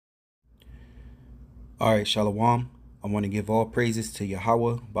All right, Shalom. I want to give all praises to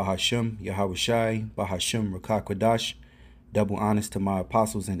Yahweh, Bahashim, Yahweh Shai, Bahashim, Rakakwadash. Double honors to my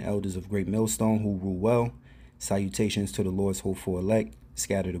apostles and elders of Great Millstone who rule well. Salutations to the Lord's hopeful elect,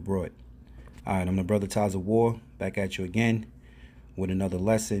 scattered abroad. All right, I'm the brother Taz of War, back at you again with another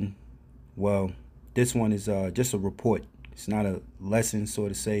lesson. Well, this one is just a report. It's not a lesson, so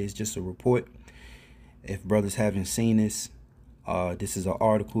to say. It's just a report. If brothers haven't seen this, this is an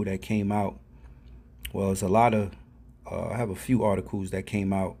article that came out. Well, it's a lot of, I have a few articles that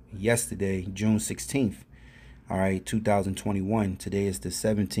came out yesterday, June 16th, all right, 2021. Today is the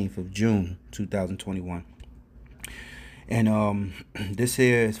 17th of June, 2021. And this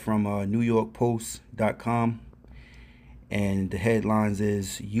here is from NewYorkPost.com. And the headlines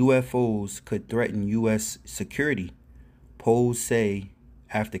is, UFOs could threaten U.S. security, polls say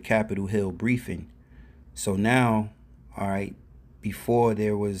after Capitol Hill briefing. So now, all right, before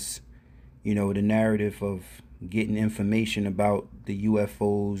there was, the narrative of getting information about the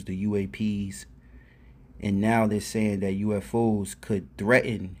UFOs, the UAPs, and now they're saying that UFOs could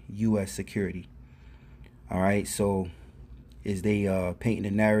threaten U.S. security. All right, so is they painting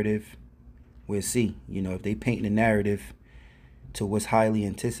a narrative? We'll see. If they paint the narrative to what's highly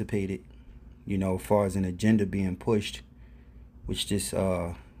anticipated, as far as an agenda being pushed, which this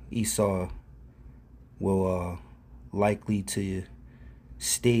Esau will likely to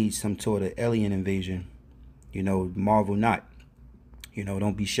stage some sort of alien invasion, marvel not.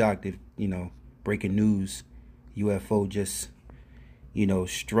 Don't be shocked if, breaking news, UFO just,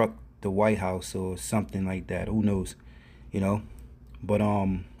 struck the White House or something like that. Who knows, but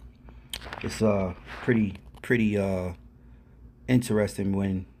it's pretty interesting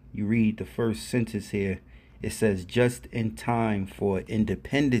when you read the first sentence here. It says, just in time for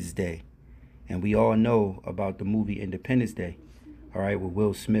Independence Day. And we all know about the movie Independence Day. All right, with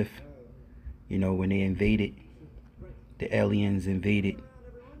Will Smith, when they invaded, the aliens invaded,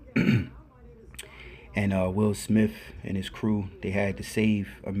 and Will Smith and his crew, they had to save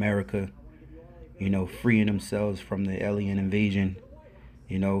America, freeing themselves from the alien invasion,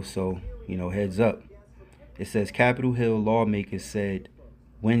 so, heads up. It says Capitol Hill lawmakers said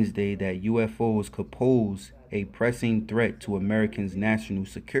Wednesday that UFOs could pose a pressing threat to Americans' national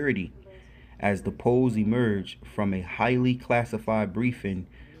security as the polls emerge from a highly classified briefing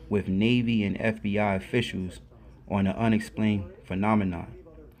with Navy and FBI officials on an unexplained phenomenon.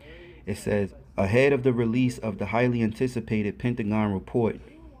 It says, ahead of the release of the highly anticipated Pentagon report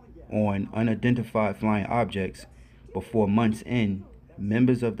on unidentified flying objects before month's end,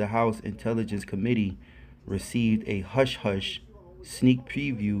 members of the House Intelligence Committee received a hush-hush sneak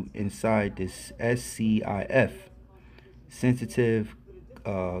preview inside this SCIF, sensitive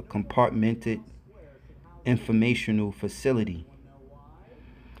compartmented informational facility.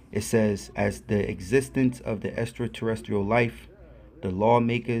 It says, as the existence of the extraterrestrial life, the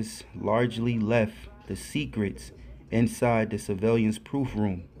lawmakers largely left the secrets inside the surveillance proof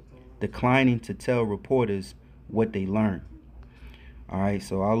room, declining to tell reporters what they learned. All right,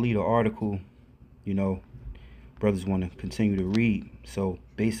 so I'll leave the article, brothers want to continue to read. So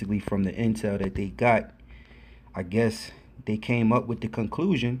basically from the intel that they got, I guess they came up with the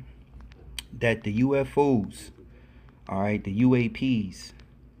conclusion that the UFOs, all right, the UAPs,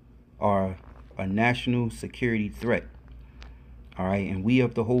 are a national security threat. All right, and we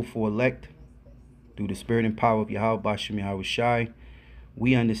of the hopeful elect, through the spirit and power of Yahweh Bashem Yahweh Shai,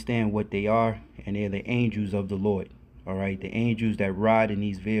 we understand what they are, and they're the angels of the Lord. All right, the angels that ride in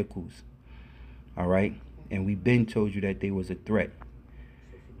these vehicles. All right, and we've been told you that they was a threat.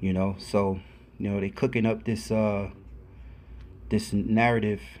 So they cooking up this this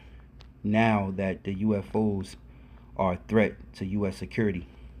narrative now that the UFOs are a threat to U.S. security,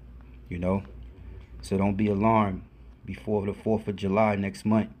 So don't be alarmed. Before the 4th of July next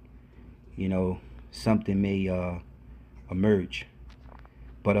month, something may emerge.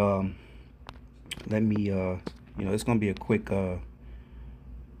 But let me, it's going to be a quick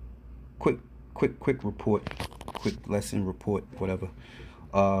report, quick lesson report, whatever.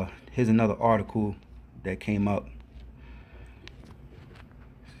 Here's another article that came up.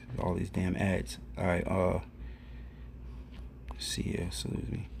 All these damn ads. All right, let's see here. So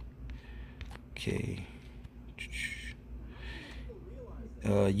okay.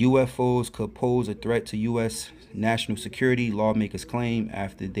 UFOs could pose a threat to U.S. national security, lawmakers claim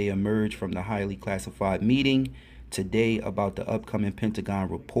after they emerge from the highly classified meeting today about the upcoming Pentagon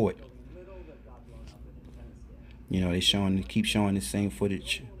report. They keep showing the same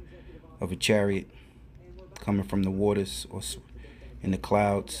footage of a chariot coming from the waters or in the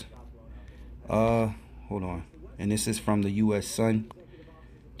clouds. Hold on. And this is from the U.S. Sun.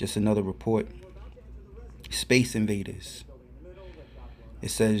 Just another report. Space invaders. It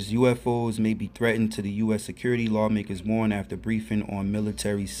says UFOs may be threatened to the U.S. security, lawmakers warn after briefing on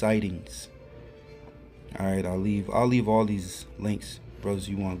military sightings. All right, I'll leave all these links, brothers.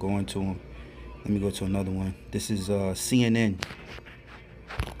 You want to go into them? Let me go to another one. This is CNN.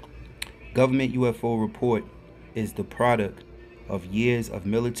 Government UFO report is the product of years of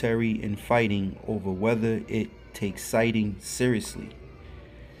military infighting over whether it takes sighting seriously.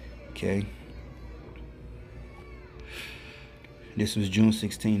 Okay. This was June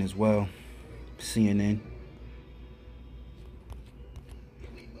 16 as well. CNN.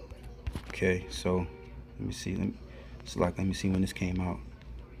 Okay, so let me see. Let me see when this came out.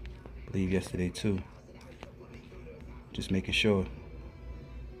 I believe yesterday too. Just making sure.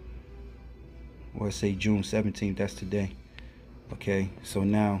 Or say June 17th. That's today. Okay, so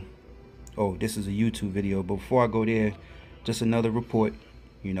now, oh, this is a YouTube video. But before I go there, just another report.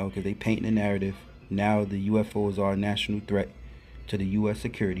 You know, because they painting a narrative. Now the UFOs are a national threat to the U.S.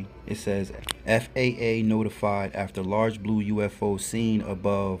 security. It says FAA notified after large blue UFO seen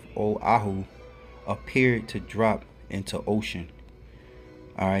above Oahu appeared to drop into ocean.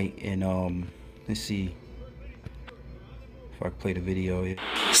 All right, and let's see if I can play the video here.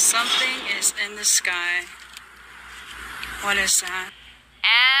 Something is in the sky. What is that?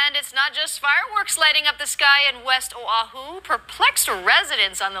 And it's not just fireworks lighting up the sky in West Oahu. Perplexed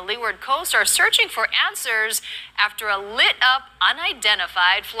residents on the leeward coast are searching for answers after a lit-up,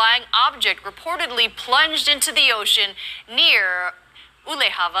 unidentified flying object reportedly plunged into the ocean near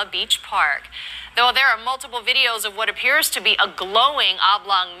Ulehava Beach Park. Though there are multiple videos of what appears to be a glowing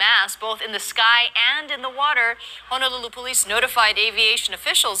oblong mass both in the sky and in the water, Honolulu police notified aviation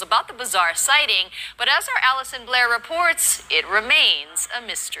officials about the bizarre sighting. But as our Allison Blair reports, it remains a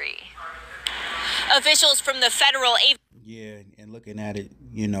mystery. Officials from the federal Yeah, and looking at it,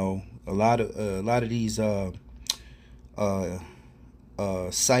 you know, a lot of these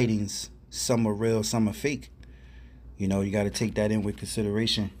sightings, some are real, some are fake. You know, you got to take that in with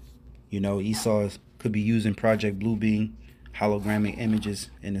consideration. You know, Esau's could be using Project Bluebeam, hologramming images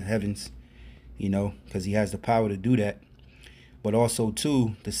in the heavens, you know, because he has the power to do that. But also,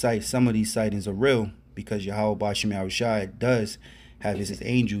 too, some of these sightings are real because Yahweh Bashim Yahushua does have his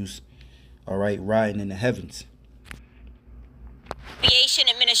angels, all right, riding in the heavens. Aviation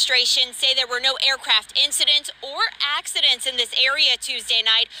Administration say there were no aircraft incidents or accidents in this area Tuesday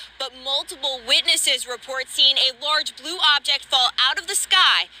night, but multiple witnesses report seeing a large blue object fall out of the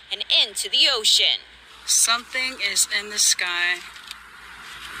sky and into the ocean. Something is in the sky.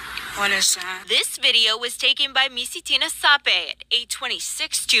 What is that? This video was taken by Misitina Sape at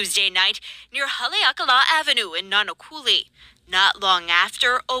 8:26 Tuesday night near Haleakala Avenue in Nanakuli. Not long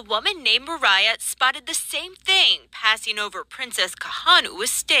after, a woman named Mariah spotted the same thing passing over Princess Kahanu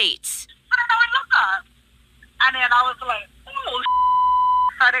Estates. I look up, and then I was like, oh,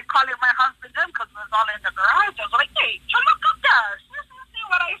 started calling my husband in because it was all in the garage. I was like, hey, you look up there. See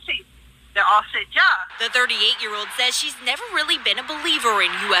what I see. They all said, yeah. The 38-year-old says she's never really been a believer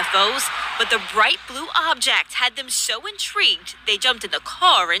in UFOs, but the bright blue object had them so intrigued, they jumped in the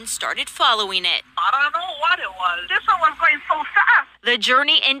car and started following it. I don't know what it was. This one was going so fast. The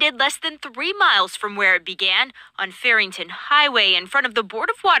journey ended less than 3 miles from where it began, on Farrington Highway in front of the Board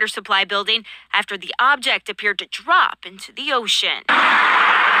of Water Supply building, after the object appeared to drop into the ocean.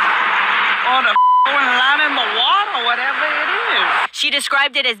 Oh, the land in the water, whatever it is. She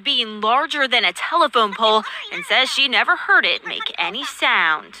described it as being larger than a telephone pole and says she never heard it make any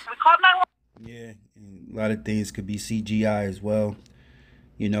sound. We called 911. Yeah, and a lot of things could be CGI as well,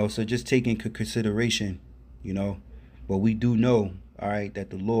 you know, so just take into consideration, you know, but we do know, all right, that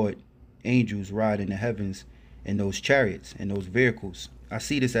the Lord, angels ride in the heavens in those chariots, in those vehicles. I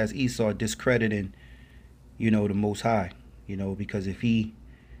see this as Esau discrediting, you know, the Most High, you know, because if he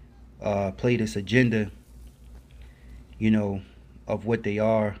play this agenda, you know, of what they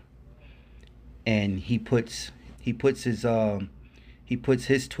are, and he puts his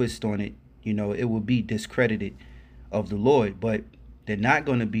twist on it, you know, it will be discredited of the Lord. But they're not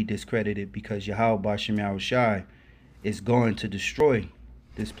going to be discredited because Yahweh Bashim Yahushua is going to destroy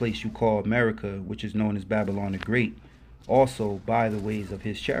this place you call America, which is known as Babylon the Great, also by the ways of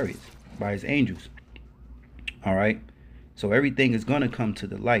his chariots, by his angels. All right, so everything is going to come to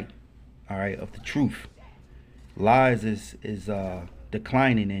the light, all right, of the truth. Lies is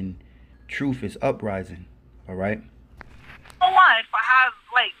declining and truth is uprising. All right. If I have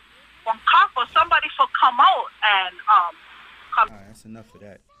like one cop or somebody for come out and come. All right, that's enough of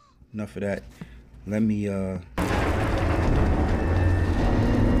that. Enough of that. Let me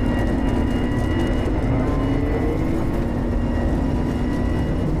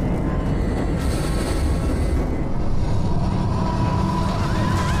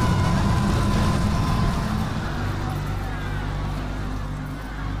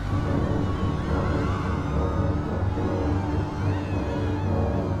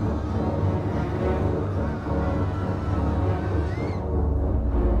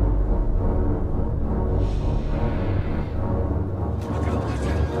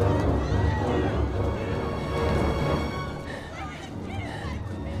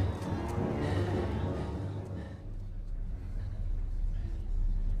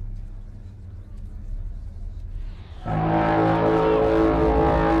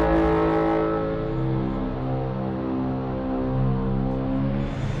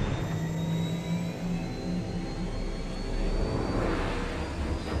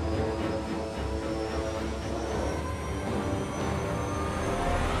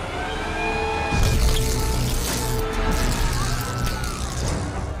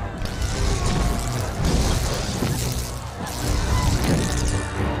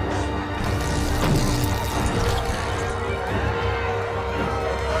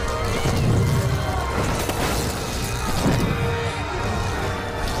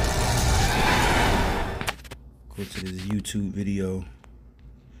go to this YouTube video.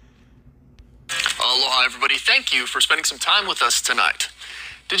 Aloha, everybody. Thank you for spending some time with us tonight.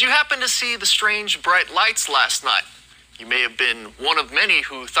 Did you happen to see the strange bright lights last night? You may have been one of many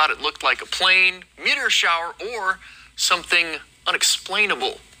who thought it looked like a plane, meteor shower, or something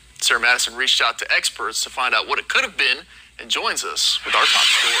unexplainable. Sarah Madison reached out to experts to find out what it could have been and joins us with our top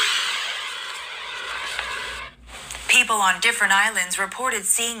story. People on different islands reported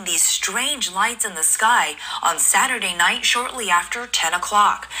seeing these strange lights in the sky on Saturday night shortly after 10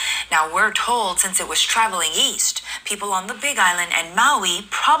 o'clock. Now, we're told since it was traveling east, people on the Big Island and Maui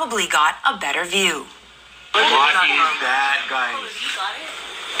probably got a better view. What is that, guys?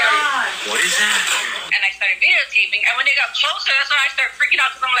 What is that? And I started videotaping, and when they got closer, that's when I started freaking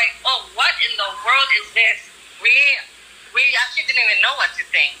out, because I'm like, oh, what in the world is this? We actually didn't even know what to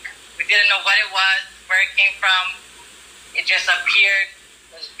think. We didn't know what it was, where it came from. It just appeared.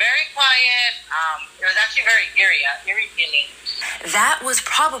 It was very quiet. It was actually very eerie feeling. That was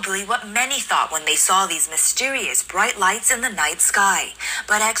probably what many thought when they saw these mysterious bright lights in the night sky.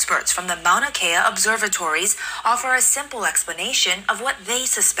 But experts from the Mauna Kea observatories offer a simple explanation of what they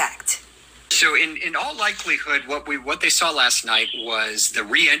suspect. So in all likelihood, what they saw last night was the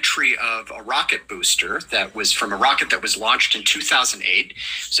re-entry of a rocket booster that was from a rocket that was launched in 2008.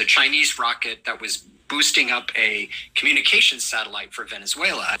 It's a Chinese rocket that was boosting up a communications satellite for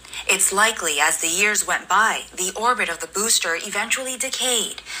Venezuela. It's likely as the years went by, the orbit of the booster eventually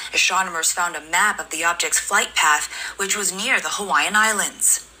decayed. Astronomers found a map of the object's flight path, which was near the Hawaiian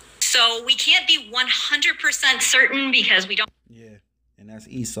Islands. So we can't be 100% certain because we don't. Yeah, and that's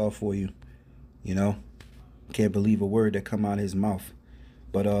Esau for you. You know, can't believe a word that come out of his mouth.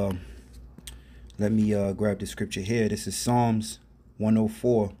 But let me grab the scripture here. This is Psalms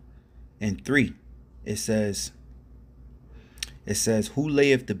 104:3. It says, who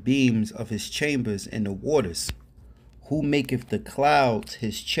layeth the beams of his chambers in the waters? Who maketh the clouds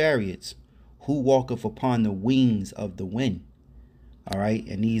his chariots? Who walketh upon the wings of the wind? All right,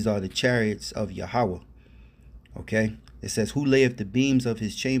 and these are the chariots of Yahweh. Okay, it says, who layeth the beams of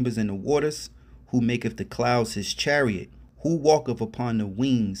his chambers in the waters? Who maketh the clouds his chariot? Who walketh upon the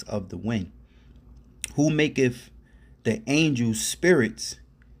wings of the wind? Who maketh the angels spirits,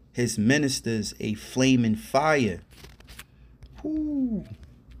 his ministers a flaming fire? Whoo.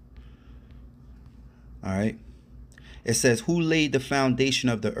 All right. It says, who laid the foundation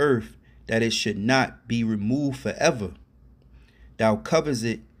of the earth, that it should not be removed forever? Thou covers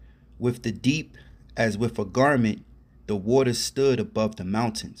it with the deep, as with a garment. The waters stood above the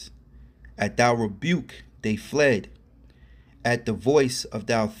mountains. At thy rebuke they fled. At the voice of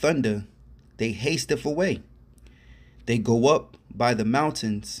thy thunder they hasteth away. They go up by the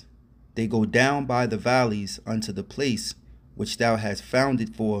mountains, they go down by the valleys unto the place which thou hast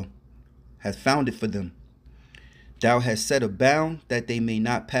founded for them. Thou hast set a bound that they may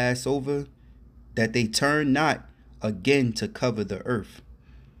not pass over, that they turn not again to cover the earth.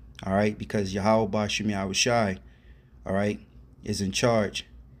 All right, because Yahweh Bashim Yahushai, all right, is in charge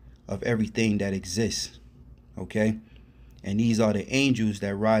of everything that exists. Okay, and these are the angels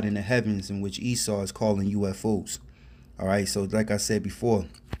that ride in the heavens, in which Esau is calling UFO'S. All right, so like I said before,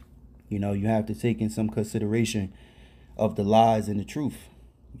 you know, you have to take in some consideration of the lies and the truth.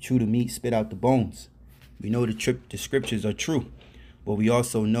 Chew the meat, spit out the bones. We know the scriptures are true, but we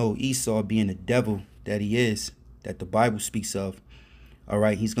also know Esau, being the devil that he is, that the Bible speaks of, all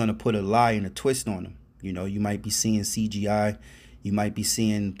right, he's going to put a lie and a twist on him. You know, you might be seeing CGI, you might be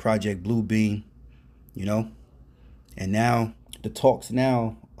seeing Project Bluebeam, you know, and now the talks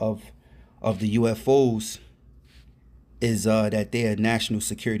now of the UFOs is that they're a national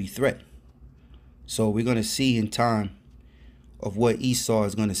security threat. So we're going to see in time of what Esau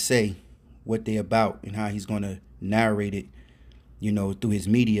is going to say, what they're about, and how he's going to narrate it, you know, through his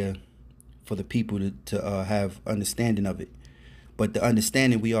media for the people to have understanding of it. But the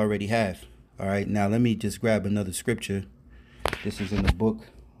understanding we already have. All right, now let me just grab another scripture. This is in the book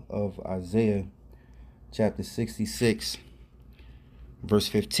of Isaiah, chapter 66, verse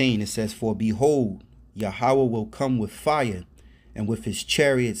 15. It says, for behold, Yahweh will come with fire, and with his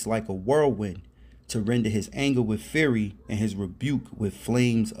chariots like a whirlwind, to render his anger with fury, and his rebuke with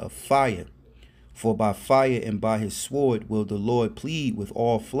flames of fire. For by fire and by his sword will the Lord plead with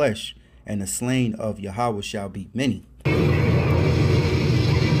all flesh, and the slain of Yahweh shall be many.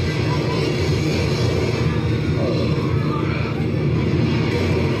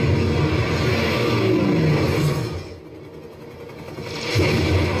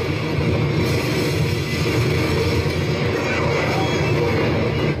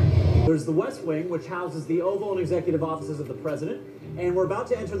 There's the West Wing, which houses the Oval and executive offices of the president. And we're about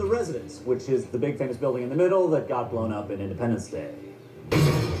to enter the residence, which is the big famous building in the middle that got blown up in Independence Day.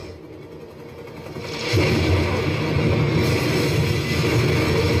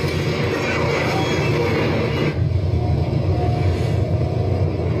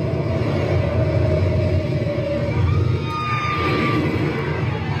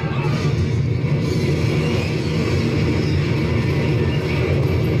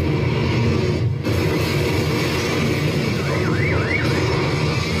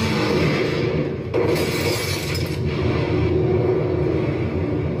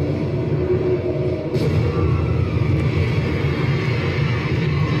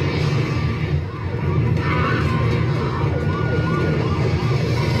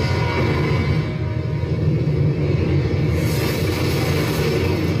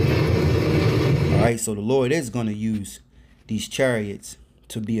 So the Lord is going to use these chariots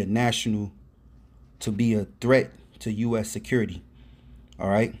to be to be a threat to U.S. security. All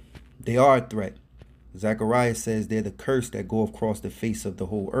right. They are a threat. Zechariah says they're the curse that go across the face of the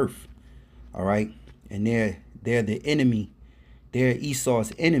whole earth. All right. And they're the enemy. They're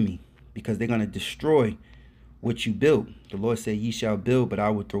Esau's enemy because they're going to destroy what you build. The Lord said, ye shall build, but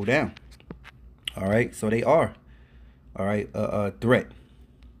I will throw down. All right. So they are. All right. A threat.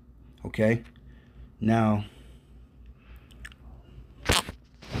 Okay. Now,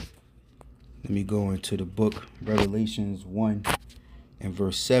 let me go into the book, Revelations 1 and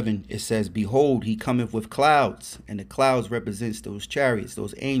verse 7. It says, behold, he cometh with clouds, and the clouds represents those chariots,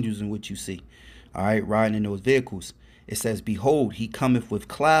 those angels in which you see, all right, riding in those vehicles. It says, behold, he cometh with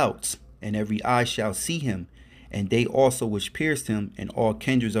clouds, and every eye shall see him, and they also which pierced him, and all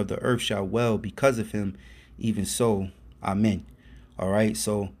kindreds of the earth shall wail because of him, even so, amen. All right,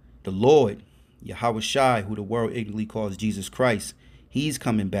 so the Lord, Yahweh Shai, who the world ignorantly calls Jesus Christ, he's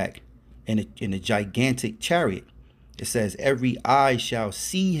coming back in a gigantic chariot. It says, every eye shall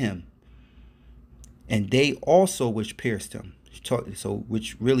see him, and they also which pierced him. So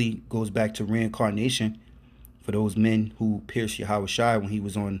which really goes back to reincarnation for those men who pierced Yahweh Shai when he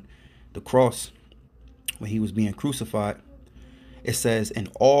was on the cross, when he was being crucified. It says,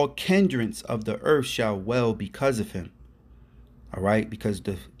 and all kindreds of the earth shall wail because of him. All right, because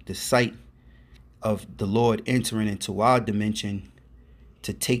the sight of the Lord entering into our dimension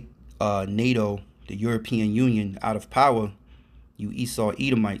to take NATO, the European Union, out of power, you Esau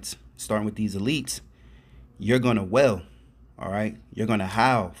Edomites, starting with these elites, you're going to wail, all right? You're going to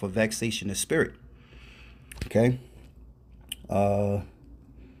howl for vexation of spirit, okay? And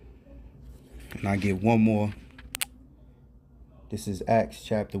I get one more. This is Acts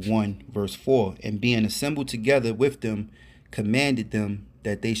chapter 1, verse 4. And being assembled together with them, commanded them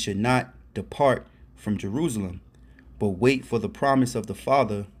that they should not depart from Jerusalem, but wait for the promise of the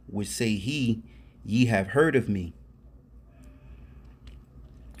Father, which say he, ye have heard of me.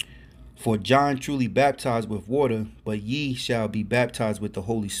 For John truly baptized with water, but ye shall be baptized with the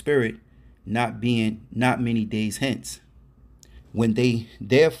Holy Spirit, not many days hence. When they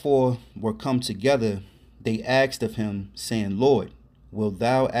therefore were come together, they asked of him, saying, Lord, wilt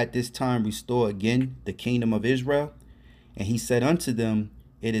thou at this time restore again the kingdom of Israel? And he said unto them,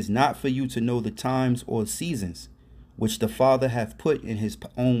 it is not for you to know the times or seasons, which the Father hath put in his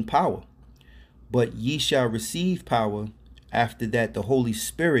own power. But ye shall receive power after that the Holy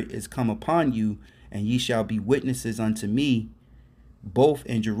Spirit is come upon you, and ye shall be witnesses unto me, both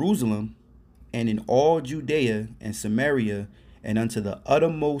in Jerusalem and in all Judea and Samaria, and unto the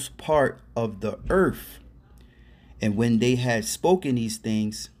uttermost part of the earth. And when they had spoken these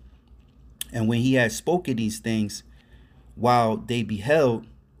things, while they beheld,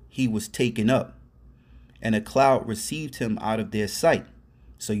 he was taken up, and a cloud received him out of their sight.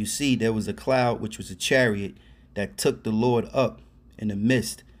 So you see, there was a cloud, which was a chariot, that took the Lord up in the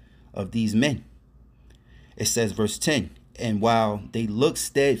midst of these men. It says, verse 10, and while they looked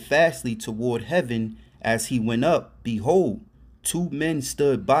steadfastly toward heaven as he went up, behold, two men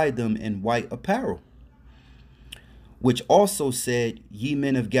stood by them in white apparel, which also said, ye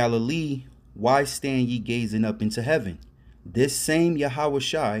men of Galilee, why stand ye gazing up into heaven? This same Yahweh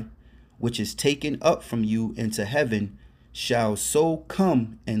Shai, which is taken up from you into heaven, shall so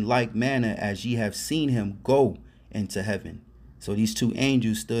come in like manner as ye have seen him go into heaven. So these two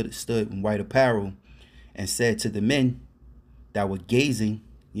angels stood in white apparel and said to the men that were gazing,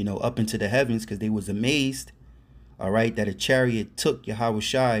 up into the heavens, because they was amazed, all right, that a chariot took Yahweh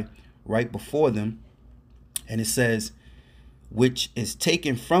Shai right before them. And it says, which is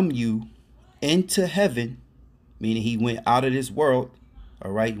taken from you into heaven, meaning he went out of this world,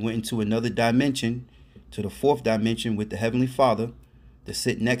 all right, went into another dimension, to the fourth dimension with the Heavenly Father to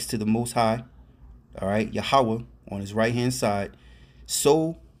sit next to the Most High, all right, Yahweh on his right-hand side.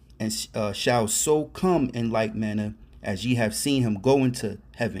 so and shall so come in like manner as ye have seen him go into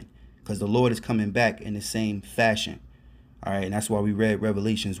heaven, because the Lord is coming back in the same fashion. All right, and that's why we read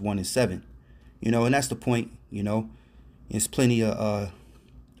Revelations 1 and 7. You know, and that's the point. You know, there's plenty of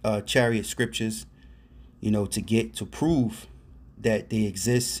chariot scriptures, you know, to prove that they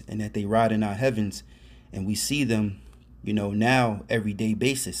exist and that they ride in our heavens, and we see them, you know, now everyday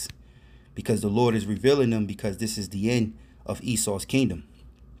basis, because the Lord is revealing them, because this is the end of Esau's kingdom.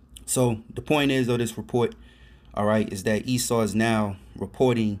 So the point is of this report, all right, is that Esau is now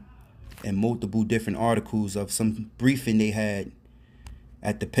reporting in multiple different articles of some briefing they had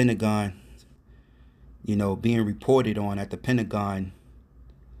at the Pentagon, you know, being reported on at the Pentagon.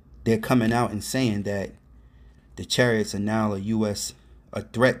 They're coming out and saying that the chariots are now a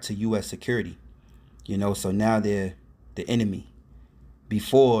threat to U.S. security. You know, so now they're the enemy.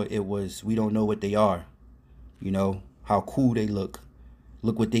 Before it was, we don't know what they are. You know, how cool they look.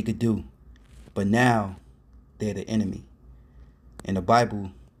 Look what they could do. But now they're the enemy. And the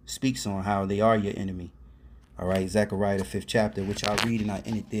Bible speaks on how they are your enemy. All right, Zechariah the 5th chapter, which I'll read and I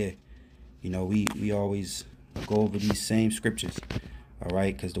end it there. You know, we always go over these same scriptures. All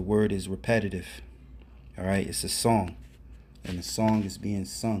right, because the word is repetitive. All right, it's a song. And the song is being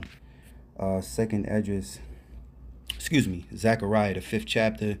sung. Zechariah the 5th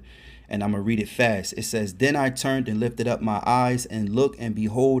chapter, and I'm gonna read it fast. It says, "Then I turned and lifted up my eyes and looked, and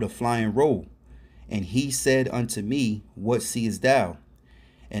behold, a flying roll. And he said unto me, What seest thou?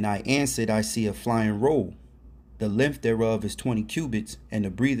 And I answered, I see a flying roll. The length thereof is 20 cubits, and the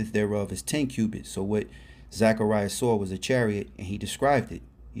breadth thereof is 10 cubits." So what Zechariah saw was a chariot, and he described it.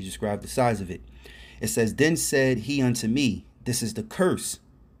 He described the size of it. It says, "Then said he unto me, This is the curse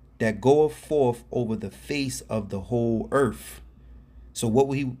that goeth forth over the face of the whole earth." So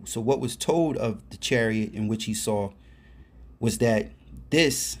what was told of the chariot in which he saw was that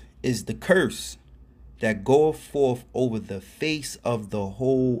this is the curse that goeth forth over the face of the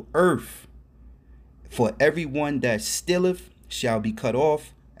whole earth. For everyone that stealeth shall be cut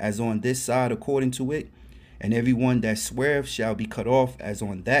off, as on this side according to it, and everyone that sweareth shall be cut off, as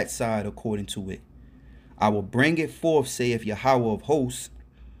on that side according to it. I will bring it forth, saith Yahweh of hosts,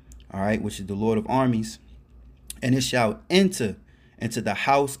 all right, which is the Lord of armies, and it shall enter into the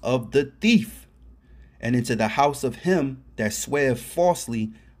house of the thief, and into the house of him that sweareth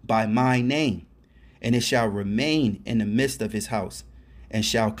falsely by my name, and it shall remain in the midst of his house, and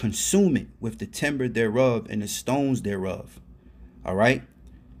shall consume it with the timber thereof and the stones thereof. All right.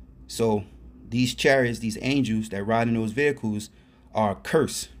 So these chariots, these angels that ride in those vehicles, are a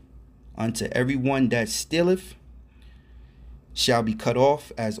curse. Unto everyone that stealeth shall be cut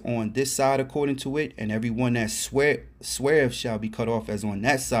off, as on this side according to it, and everyone that sweareth shall be cut off, as on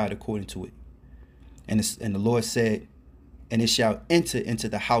that side according to it. And the Lord said, and it shall enter into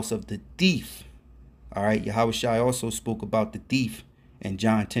the house of the thief. All right, Yahushua also spoke about the thief in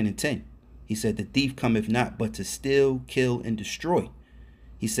John 10 and 10. He said, the thief cometh not but to steal, kill, and destroy.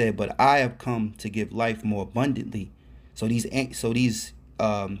 He said, but I have come to give life more abundantly. So these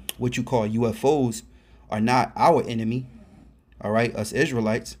what you call UFOs are not our enemy. All right, us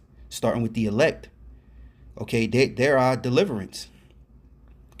Israelites, starting with the elect. Okay, they're our deliverance.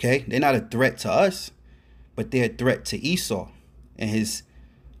 Okay, they're not a threat to us, but they're a threat to Esau and his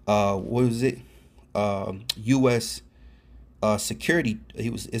U.S. security.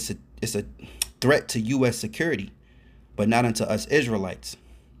 It's a threat to U.S. security, but not unto us Israelites.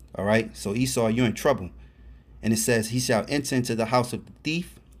 All right, so Esau, you're in trouble. And it says, he shall enter into the house of the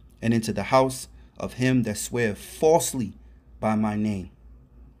thief, and into the house of him that sweareth falsely by my name.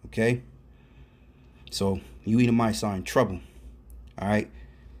 Okay, so you Edomites are in trouble. All right,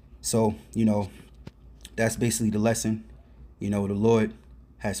 so you know that's basically the lesson. You know, the Lord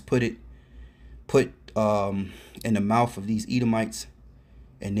has put in the mouth of these Edomites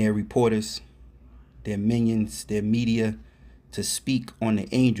and their reporters, their minions, their media, to speak on the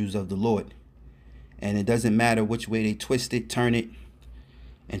angels of the Lord. And it doesn't matter which way they twist it, turn it,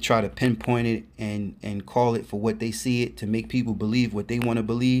 and try to pinpoint it and call it for what they see it, to make people believe what they want to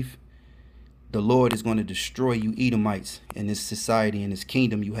believe. The Lord is going to destroy you Edomites in this society, in this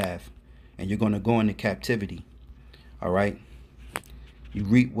kingdom you have. And you're going to go into captivity. All right. You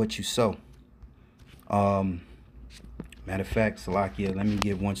reap what you sow. Matter of fact, Salakia, let me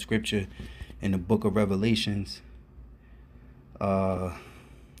give one scripture in the book of Revelations. What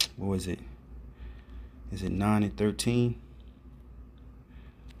was it? Is it 9 and 13?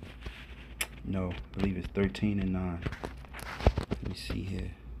 No, I believe it's 13 and 9. Let me see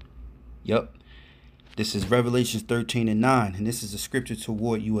here. Yep. This is Revelations 13 and 9. And this is a scripture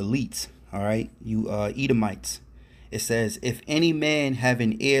toward you elites. All right. You Edomites. It says, if any man have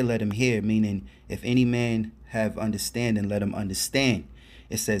an ear, let him hear. Meaning, if any man have understanding, let him understand.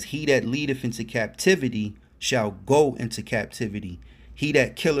 It says, he that leadeth into captivity shall go into captivity. He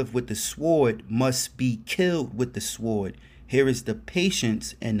that killeth with the sword must be killed with the sword. Here is the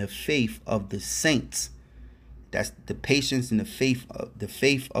patience and the faith of the saints. That's the patience and the faith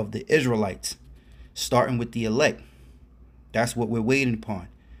of the Israelites, starting with the elect. That's what we're waiting upon,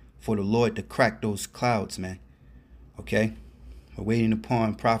 for the Lord to crack those clouds, man. Okay? We're waiting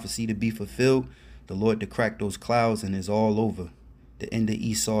upon prophecy to be fulfilled, the Lord to crack those clouds, and it's all over. The end of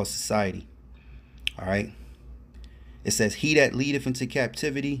Esau's society. All right? It says, he that leadeth into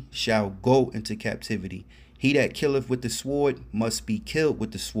captivity shall go into captivity. He that killeth with the sword must be killed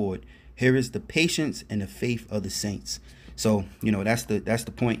with the sword. Here is the patience and the faith of the saints. So, you know, that's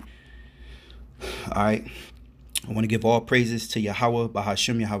the point. All right. I want to give all praises to Yahweh,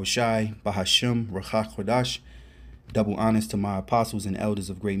 Bahashim Yahushai, Bahashim Rachach Kodash. Double honors to my apostles and elders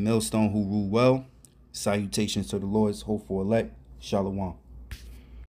of Great Millstone who rule well. Salutations to the Lord's hopeful elect. Shalom.